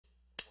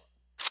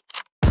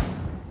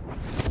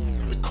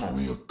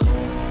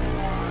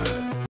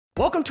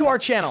Welcome to our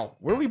channel,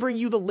 where we bring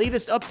you the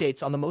latest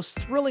updates on the most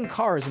thrilling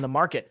cars in the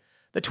market.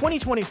 The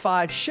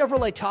 2025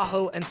 Chevrolet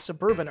Tahoe and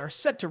Suburban are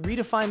set to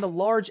redefine the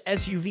large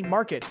SUV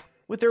market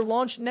with their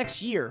launch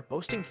next year,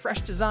 boasting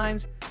fresh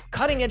designs,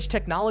 cutting-edge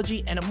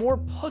technology, and a more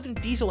potent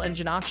diesel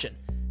engine option.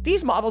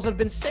 These models have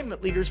been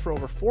segment leaders for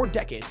over 4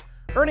 decades,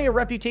 earning a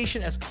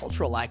reputation as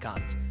cultural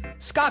icons.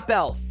 Scott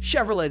Bell,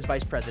 Chevrolet's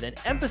vice president,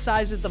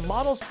 emphasizes the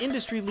model's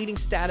industry-leading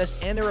status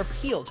and their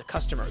appeal to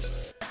customers.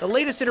 The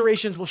latest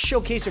iterations will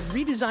showcase a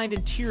redesigned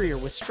interior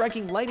with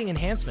striking lighting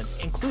enhancements,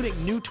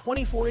 including new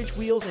 24-inch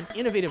wheels and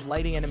innovative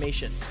lighting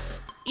animations.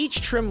 Each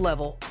trim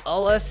level,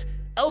 LS,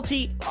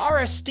 LT,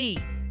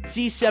 RST,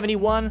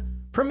 Z71,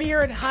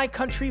 Premier and High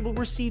Country will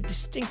receive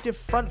distinctive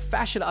front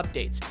fascia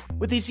updates,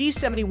 with the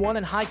Z71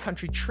 and High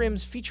Country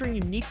trims featuring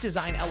unique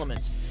design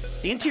elements.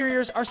 The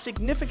interiors are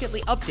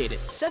significantly updated,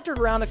 centered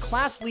around a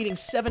class-leading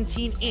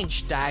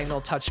 17-inch diagonal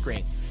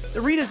touchscreen. The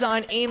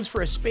redesign aims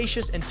for a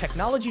spacious and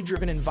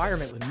technology-driven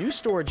environment with new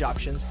storage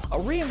options, a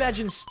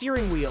reimagined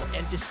steering wheel,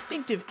 and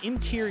distinctive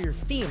interior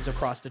themes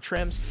across the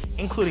trims,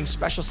 including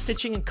special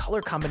stitching and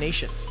color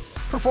combinations.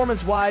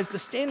 Performance-wise, the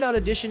standout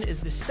addition is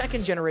the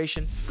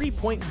second-generation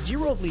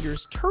 3.0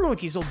 liters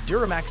turbo-diesel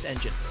Duramax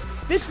engine.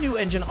 This new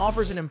engine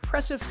offers an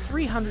impressive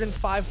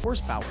 305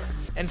 horsepower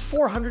and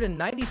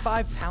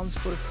 495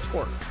 pounds-foot of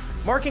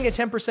torque, marking a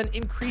 10%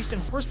 increase in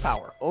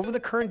horsepower over the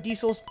current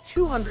diesel's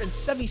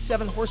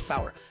 277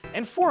 horsepower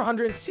and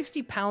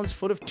 460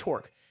 pounds-foot of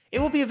torque. It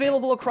will be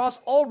available across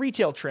all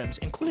retail trims,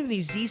 including the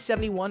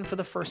Z71 for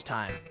the first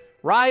time.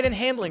 Ride and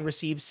handling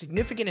receives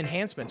significant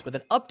enhancements with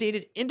an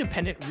updated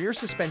independent rear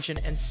suspension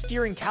and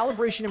steering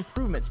calibration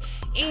improvements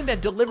aimed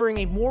at delivering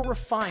a more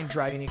refined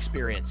driving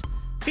experience.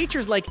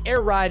 Features like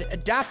air ride,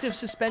 adaptive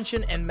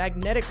suspension, and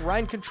magnetic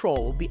ride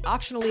control will be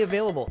optionally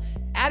available,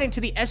 adding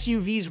to the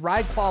SUV's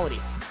ride quality.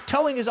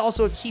 Towing is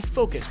also a key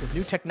focus, with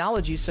new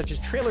technologies such as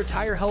trailer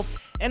tire health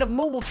and a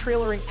mobile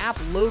trailering app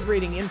load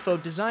rating info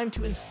designed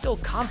to instill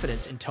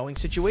confidence in towing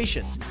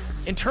situations.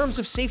 In terms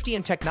of safety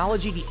and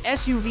technology, the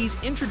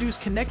SUVs introduce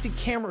connected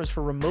cameras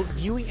for remote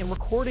viewing and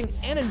recording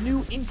and a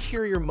new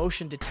interior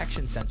motion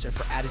detection sensor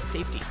for added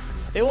safety.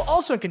 They will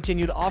also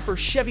continue to offer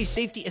Chevy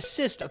Safety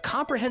Assist, a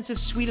comprehensive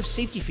suite of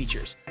safety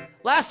features.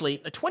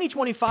 Lastly, the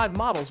 2025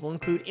 models will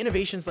include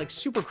innovations like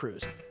Super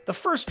Cruise, the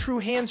first true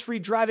hands-free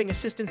driving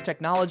assistance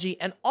technology,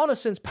 and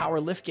AutoSense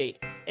power liftgate,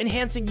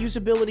 enhancing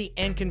usability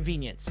and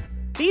convenience.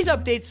 These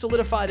updates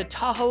solidify the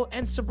Tahoe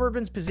and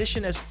Suburban's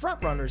position as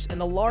frontrunners in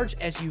the large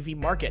SUV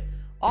market,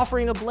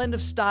 offering a blend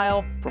of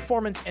style,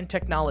 performance, and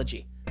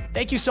technology.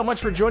 Thank you so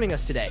much for joining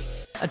us today.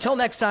 Until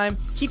next time,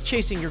 keep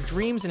chasing your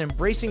dreams and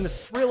embracing the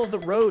thrill of the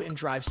road and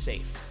drive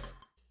safe.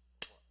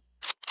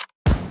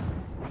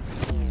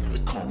 They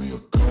call me a